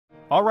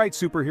Alright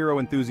superhero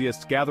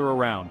enthusiasts, gather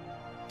around.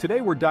 Today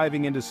we're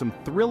diving into some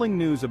thrilling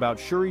news about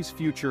Shuri's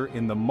future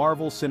in the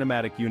Marvel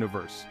Cinematic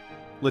Universe.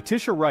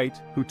 Letitia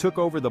Wright, who took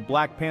over the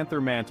Black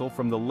Panther mantle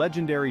from the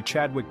legendary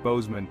Chadwick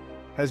Boseman,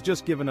 has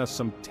just given us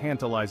some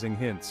tantalizing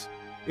hints.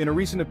 In a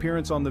recent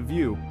appearance on The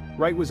View,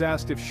 Wright was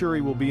asked if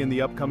Shuri will be in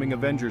the upcoming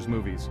Avengers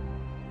movies.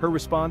 Her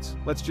response,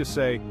 let's just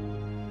say,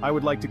 "I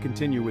would like to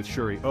continue with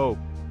Shuri." Oh,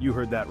 you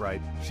heard that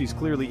right. She's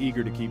clearly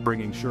eager to keep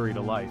bringing Shuri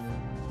to life.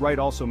 Wright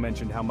also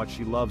mentioned how much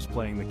she loves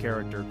playing the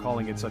character,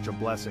 calling it such a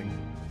blessing.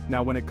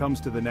 Now when it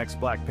comes to the next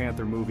Black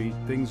Panther movie,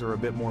 things are a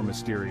bit more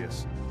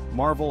mysterious.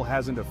 Marvel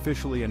hasn't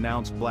officially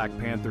announced Black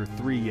Panther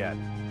 3 yet,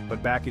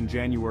 but back in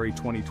January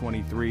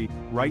 2023,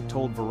 Wright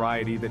told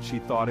Variety that she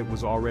thought it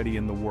was already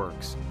in the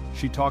works.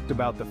 She talked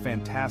about the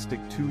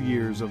fantastic 2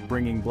 years of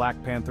bringing Black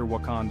Panther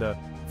Wakanda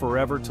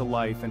forever to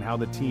life and how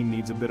the team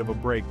needs a bit of a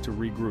break to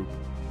regroup.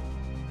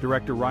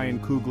 Director Ryan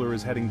Coogler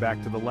is heading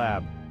back to the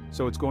lab,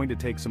 so it's going to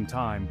take some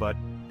time, but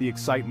the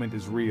excitement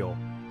is real.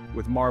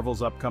 With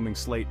Marvel's upcoming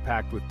slate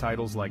packed with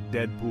titles like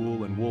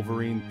Deadpool and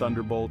Wolverine,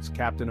 Thunderbolts,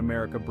 Captain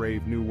America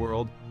Brave New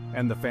World,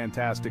 and the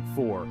Fantastic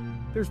Four,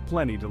 there's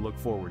plenty to look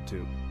forward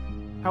to.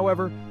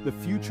 However, the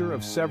future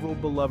of several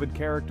beloved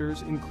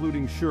characters,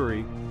 including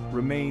Shuri,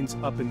 remains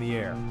up in the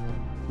air.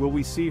 Will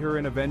we see her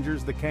in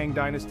Avengers: The Kang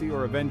Dynasty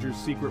or Avengers: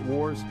 Secret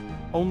Wars?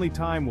 Only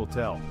time will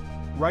tell.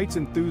 Wright's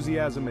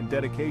enthusiasm and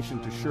dedication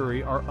to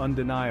Shuri are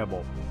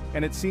undeniable,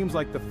 and it seems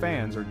like the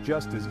fans are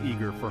just as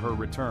eager for her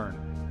return.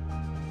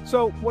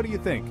 So, what do you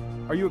think?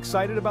 Are you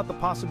excited about the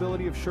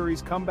possibility of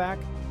Shuri's comeback?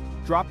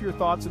 Drop your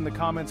thoughts in the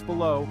comments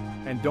below,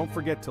 and don't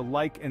forget to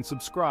like and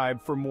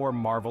subscribe for more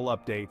Marvel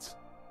updates.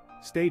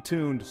 Stay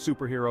tuned,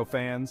 superhero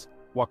fans.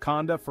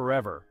 Wakanda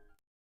forever.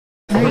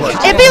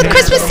 It'd be with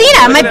Chris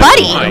Messina, my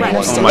buddy.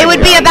 It would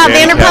be about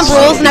Vanderpump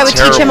Rules, and I would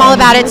teach him all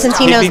about it since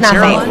he knows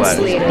nothing.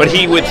 But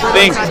he would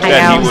think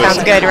that he was...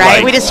 Sounds good,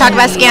 right? We just talked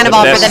about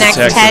Scandal for the next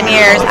 10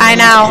 years. I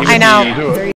know.